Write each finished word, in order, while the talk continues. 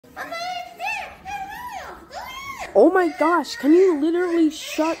Oh my gosh, can you literally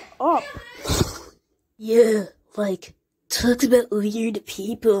shut up? Yeah, like, talk about weird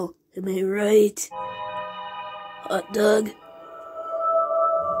people, am I right? Hot dog?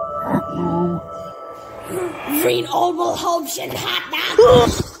 Green oval Hobson hot dog!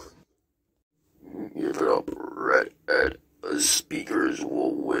 You're up red and the speakers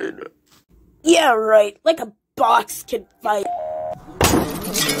will win. Yeah, right, like a box can fight.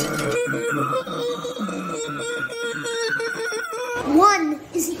 One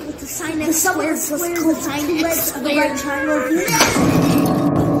is equal to sin x squared plus cosine x of the right triangle.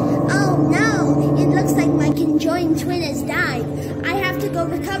 Oh no! It looks like my conjoined twin has died. I have to go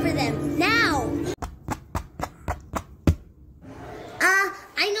recover them now.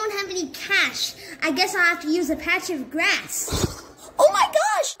 I don't have any cash. I guess I'll have to use a patch of grass. Oh my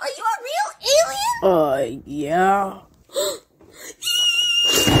gosh! Are you a real alien? Yeah.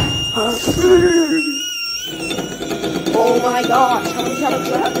 Oh my gosh, how many times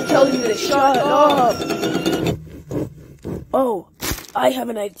do I have to tell you to shut up? Oh, I have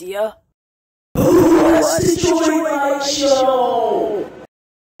an idea. Let's destroy my show!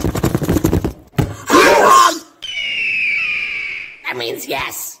 That means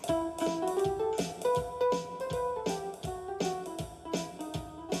yes!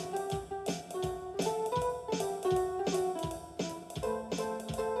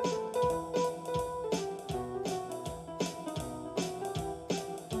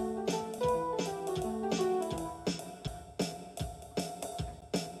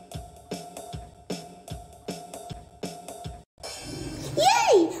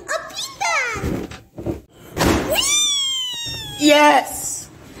 Yay! A beanbag! Yes!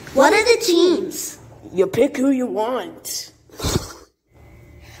 What are the teams? You pick who you want.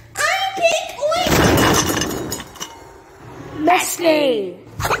 I pick Bestie!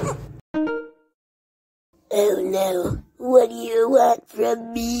 Oh no, what do you want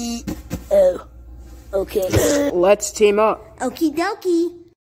from me? Oh, okay. Let's team up. Okie dokie.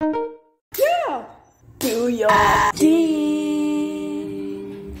 Yeah! Do your team!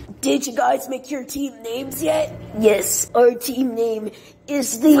 Did you guys make your team names yet? Yes, our team name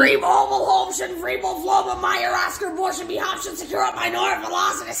is the... Freeble Hobson, Freeble Floba, Meyer, Oscar, Bush, and Hobson, secure up my north,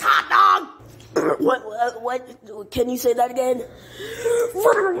 Velocitus, hot dog! What? Can you say that again?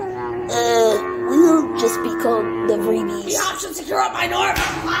 We'll just be called the Freebies. Hobson, secure up my north,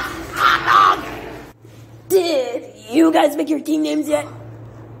 hot dog! Did you guys make your team names yet?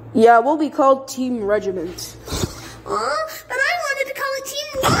 Yeah, we'll be called Team Regiment. But I wanted to call it Team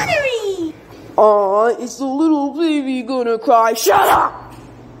Lottery! Aw, is the little baby gonna cry? Shut up!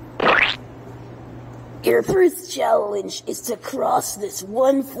 Your first challenge is to cross this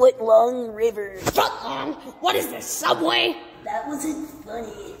 1 foot long river. Footlong? What is this, Subway? That wasn't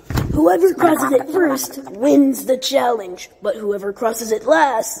funny. Whoever crosses it first wins the challenge, but whoever crosses it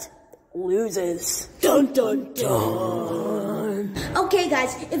last loses. Dun dun dun. Okay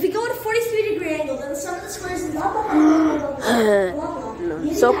guys, if we go at a 43-degree angle, then the sum of the squares is blah blah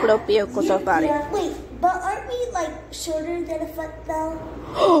blah. So propio cosa fare. Wait, but aren't we like shorter than a foot though?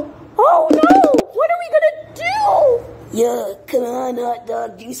 Oh no! What are we gonna do? Yeah, come on, hot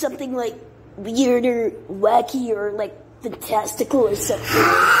dog. Do something like weird or wacky or like fantastical or something.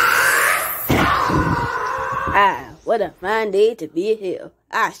 Ah, what a fine day to be a hill.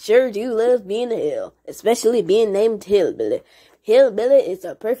 I sure do love being a hill, especially being named Hillbilly. Hillbilly is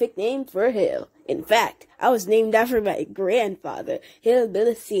a perfect name for a hill. In fact, I was named after my grandfather,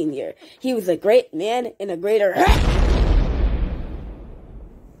 Hillbilly Sr. He was a great man and a greater...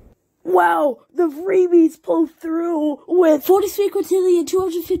 Wow, the Freebies pulled through with 43 quintillion,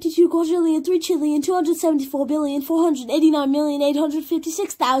 252 quadrillion, 3 trillion, 274 billion,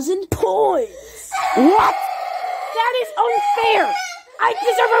 489,856,000 points. What? That is unfair! I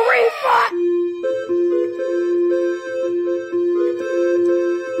deserve a refund!